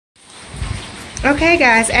Okay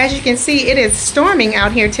guys, as you can see, it is storming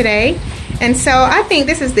out here today, and so I think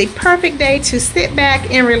this is the perfect day to sit back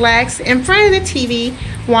and relax in front of the TV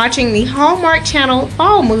watching the Hallmark Channel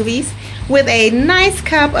fall movies with a nice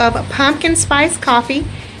cup of pumpkin spice coffee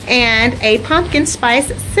and a pumpkin spice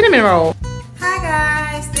cinnamon roll. Hi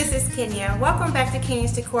guys, this is Kenya. Welcome back to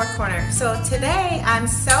Kenya's Decor Corner. So today I'm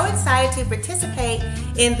so excited to participate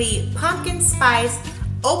in the Pumpkin Spice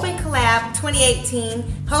Open Collab 2018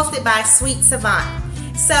 hosted by Sweet Savant.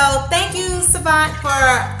 So thank you, Savant, for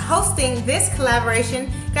hosting this collaboration.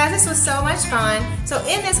 Guys, this was so much fun. So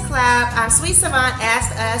in this collab, Sweet Savant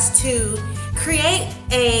asked us to create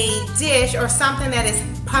a dish or something that is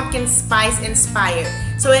pumpkin spice inspired.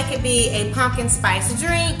 So it could be a pumpkin spice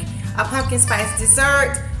drink, a pumpkin spice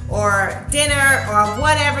dessert, or dinner, or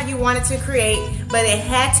whatever you wanted to create, but it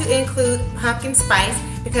had to include pumpkin spice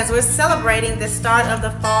because we're celebrating the start of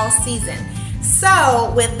the fall season.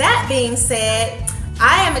 So with that being said,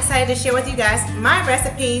 I am excited to share with you guys my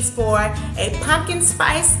recipes for a pumpkin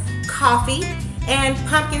spice coffee and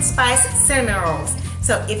pumpkin spice cinnamon rolls.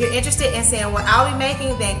 So if you're interested in seeing what I'll be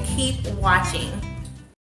making, then keep watching.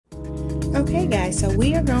 Okay guys, so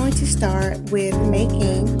we are going to start with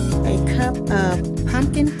making a cup of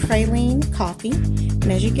pumpkin praline coffee.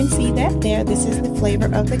 And as you can see that there, this is the flavor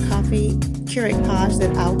of the coffee Keurig pods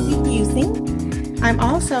that I'll be using. I'm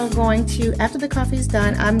also going to, after the coffee is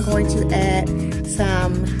done, I'm going to add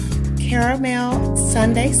some caramel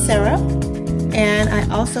sundae syrup. And I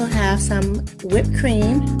also have some whipped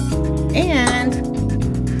cream and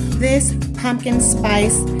this pumpkin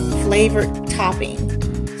spice flavored topping.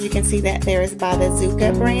 You can see that there is by the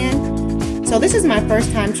Zucca brand. So this is my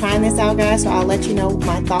first time trying this out, guys, so I'll let you know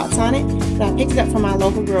my thoughts on it. But I picked it up from my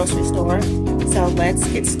local grocery store. So let's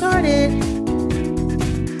get started.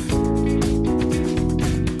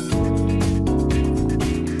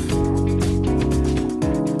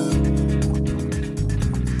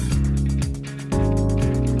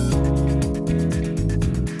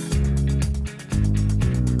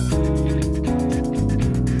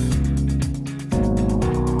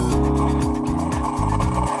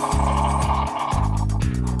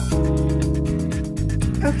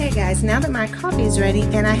 Okay guys, now that my coffee is ready,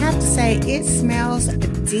 and I have to say it smells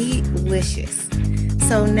delicious.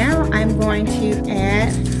 So now I'm going to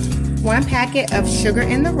add 1 packet of sugar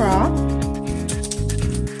in the raw.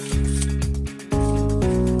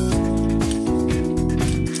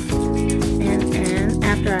 And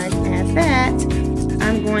after I add that,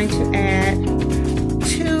 I'm going to add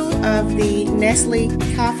 2 of the Nestle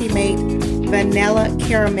Coffee Mate Vanilla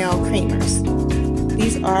Caramel Creamers.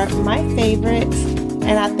 These are my favorite.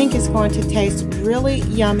 And I think it's going to taste really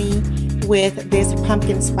yummy with this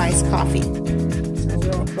pumpkin spice coffee. So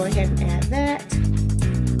we'll go ahead and add that.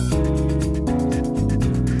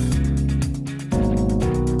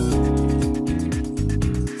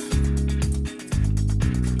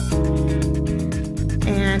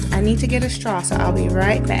 And I need to get a straw, so I'll be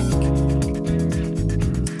right back.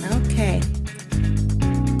 Okay.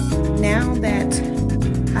 Now that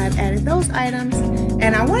I've added those items,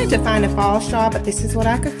 and I wanted to find a fall straw, but this is what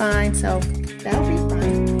I could find, so that'll be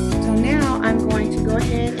fine. So now I'm going to go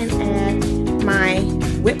ahead and add my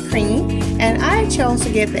whipped cream, and I chose to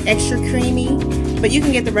get the extra creamy, but you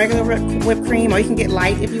can get the regular whipped cream, or you can get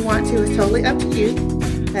light if you want to. It's totally up to you.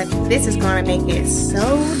 But this is going to make it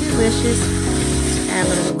so delicious. Add a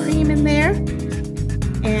little cream in there,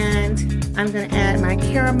 and I'm going to add my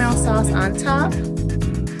caramel sauce on top.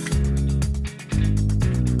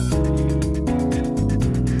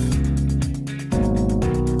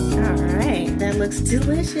 Looks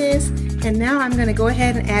delicious. And now I'm going to go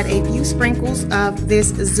ahead and add a few sprinkles of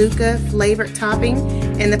this Zucca flavored topping,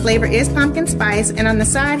 and the flavor is pumpkin spice. And on the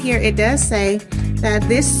side here it does say that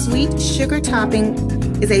this sweet sugar topping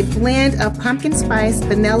is a blend of pumpkin spice,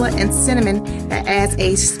 vanilla, and cinnamon that adds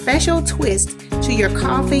a special twist to your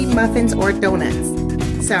coffee, muffins, or donuts.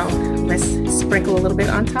 So let's sprinkle a little bit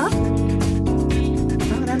on top.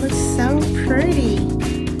 Oh, that looks so pretty.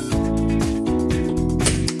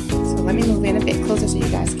 Let me move in a bit closer so you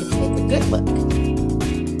guys can take a good look.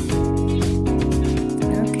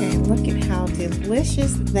 Okay, look at how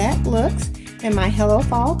delicious that looks in my Hello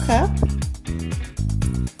Fall cup.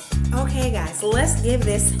 Okay guys, let's give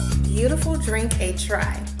this beautiful drink a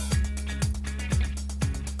try.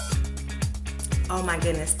 Oh my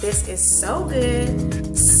goodness, this is so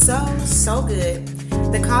good. So good.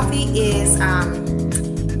 The coffee is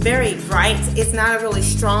very bright. It's not a really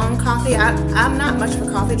strong coffee. I'm not much of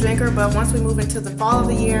a coffee drinker, but once we move into the fall of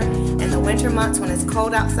the year and the winter months when it's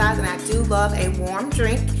cold outside, then I do love a warm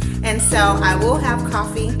drink. And so I will have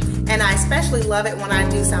coffee and I especially love it when I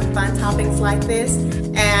do some fun toppings like this.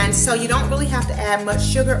 And so you don't really have to add much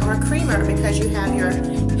sugar or creamer because you have your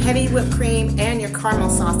heavy whipped cream and your caramel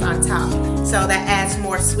sauce on top. So that adds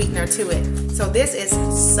more sweetener to it. So this is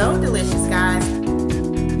so delicious, guys.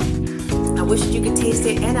 I wish that you could taste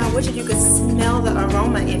it, and I wish that you could smell the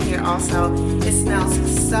aroma in here also. It smells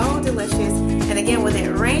so delicious. And again, with it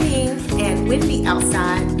raining and windy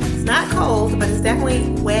outside, it's not cold, but it's definitely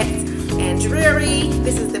wet and dreary.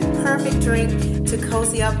 This is the perfect drink to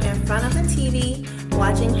cozy up in front of the TV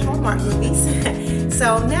watching Hallmark movies.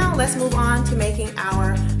 So now let's move on to making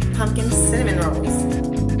our pumpkin cinnamon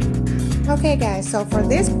rolls. Okay guys, so for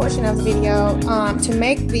this portion of the video, to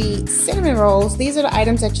make the cinnamon rolls, these are the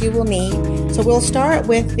items that you will need. So we'll start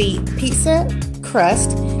with the pizza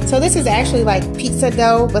crust. So this is actually like pizza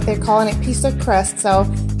dough, but they're calling it pizza crust. So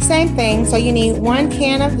same thing. So you need 1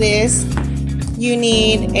 can of this. You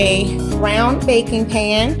need a round baking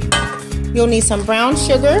pan. You'll need some brown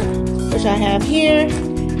sugar, which I have here.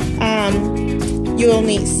 You'll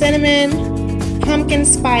need cinnamon, pumpkin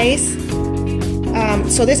spice.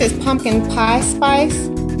 So this is pumpkin pie spice,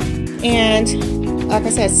 and like I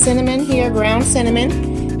said, cinnamon here, ground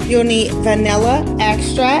cinnamon. You'll need vanilla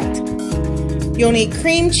extract. You'll need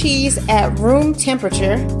cream cheese at room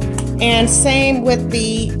temperature, and same with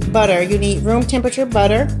the butter. You need room temperature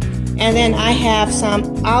butter. And then I have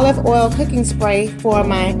some olive oil cooking spray for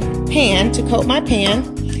my pan, to coat my pan.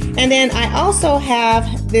 And then I also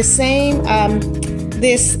have this same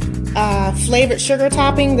flavored sugar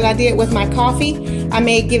topping that I did with my coffee. I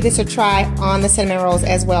may give this a try on the cinnamon rolls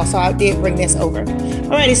as well, so I did bring this over.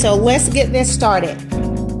 Alrighty, so let's get this started.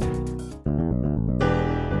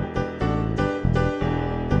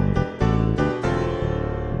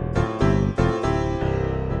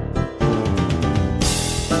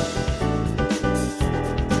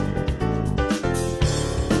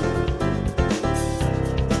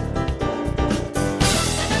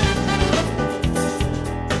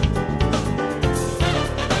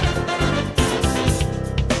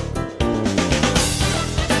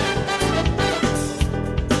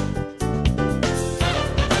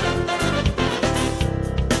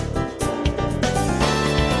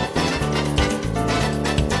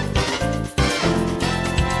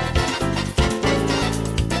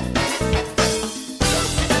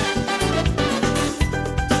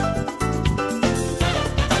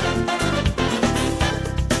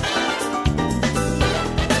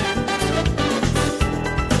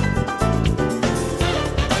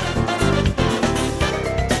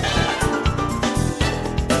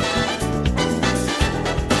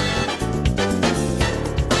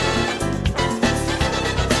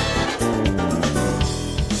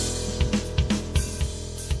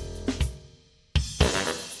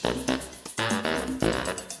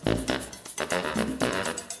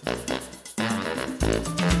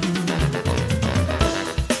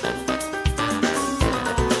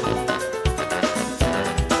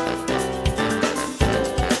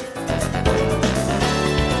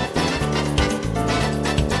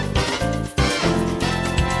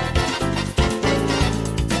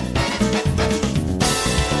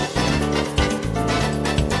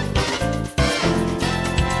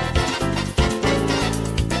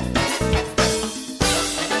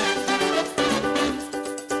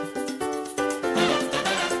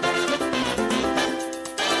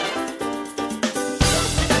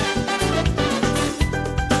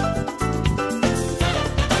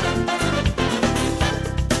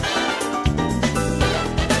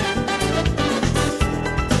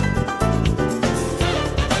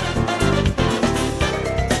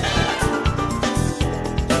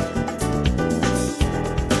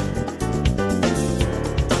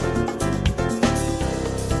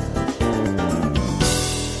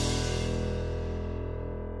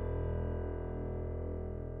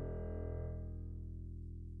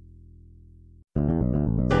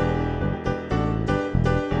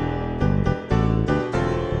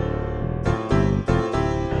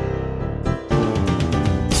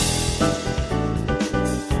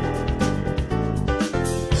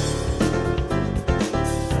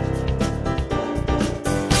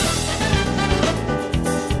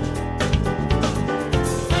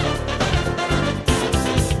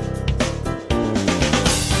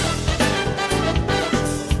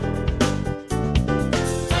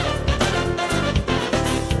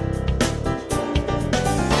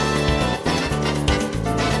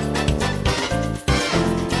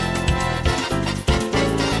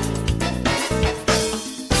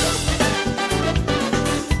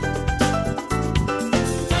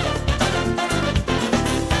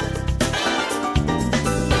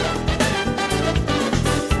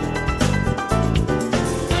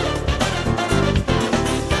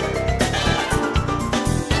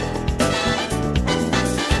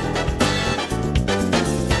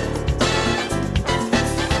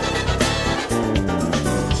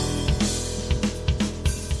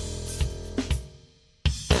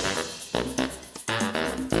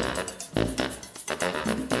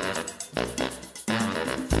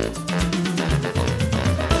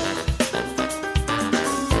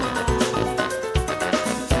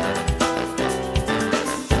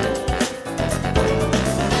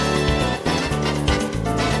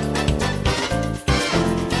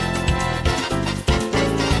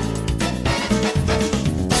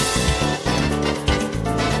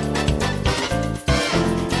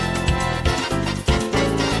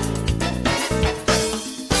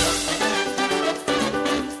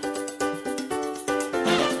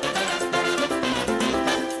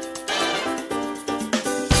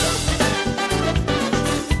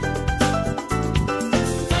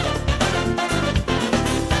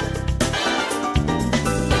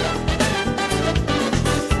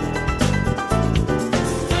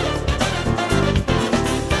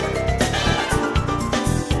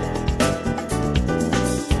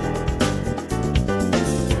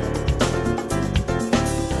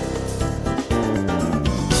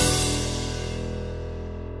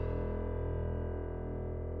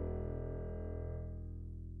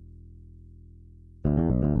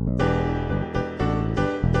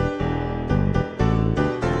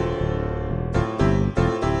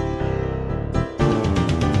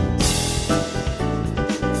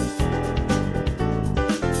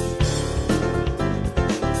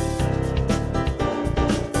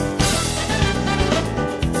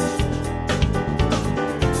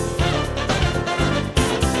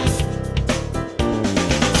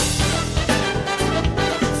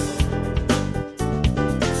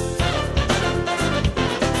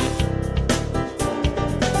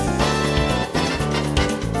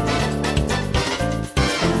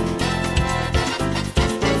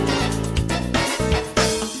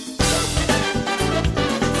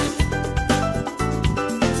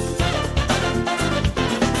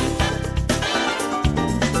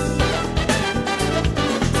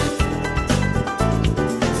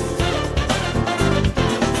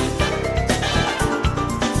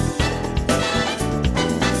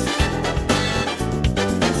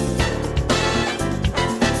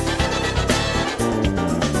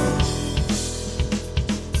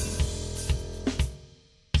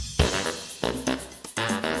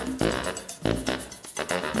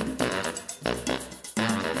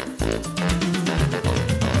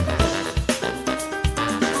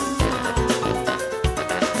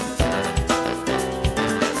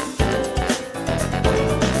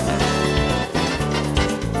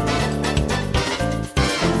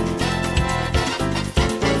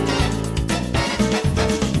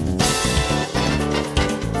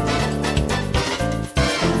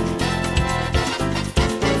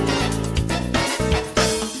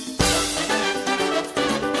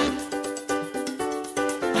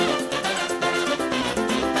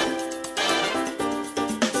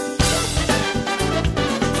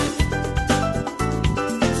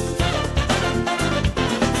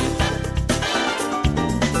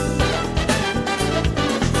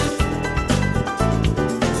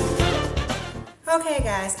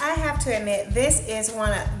 it, this is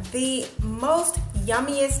one of the most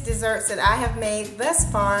yummiest desserts that I have made thus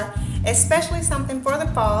far, especially something for the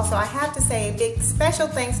fall. So I have to say a big special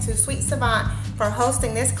thanks to Sweet Savant for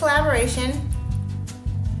hosting this collaboration.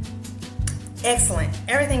 Excellent.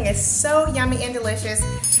 Everything is so yummy and delicious,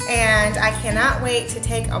 and I cannot wait to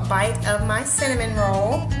take a bite of my cinnamon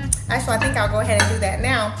roll. Actually, I think I'll go ahead and do that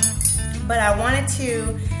now, but I wanted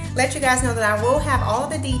to let you guys know that I will have all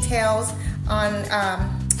the details on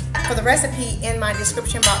for the recipe in my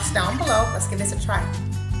description box down below. Let's give this a try.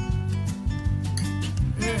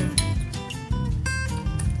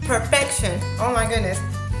 Perfection. Oh my goodness.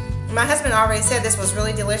 My husband already said this was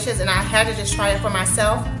really delicious, and I had to just try it for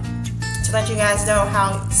myself to let you guys know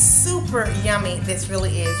how super yummy this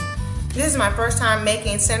really is. This is my first time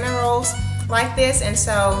making cinnamon rolls like this, and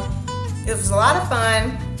so it was a lot of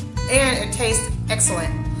fun and it tastes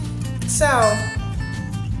excellent. So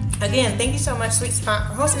again, thank you so much, Sweet Savant,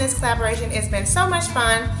 for hosting this collaboration. It's been so much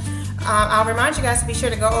fun. I'll remind you guys to be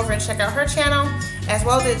sure to go over and check out her channel, as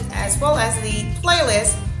well as the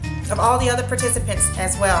playlist of all the other participants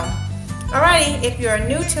as well. Alrighty, if you're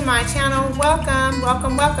new to my channel, welcome,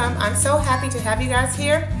 welcome, welcome. I'm so happy to have you guys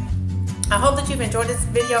here. I hope that you've enjoyed this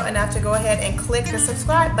video enough to go ahead and click the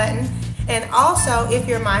subscribe button. And also, if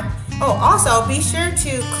you're also be sure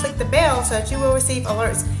to click the bell so that you will receive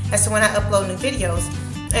alerts as to when I upload new videos.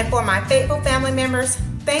 And for my faithful family members,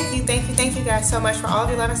 thank you guys so much for all of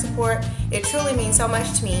your love and support. It truly means so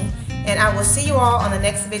much to me. And I will see you all on the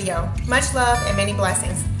next video. Much love and many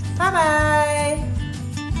blessings. Bye-bye.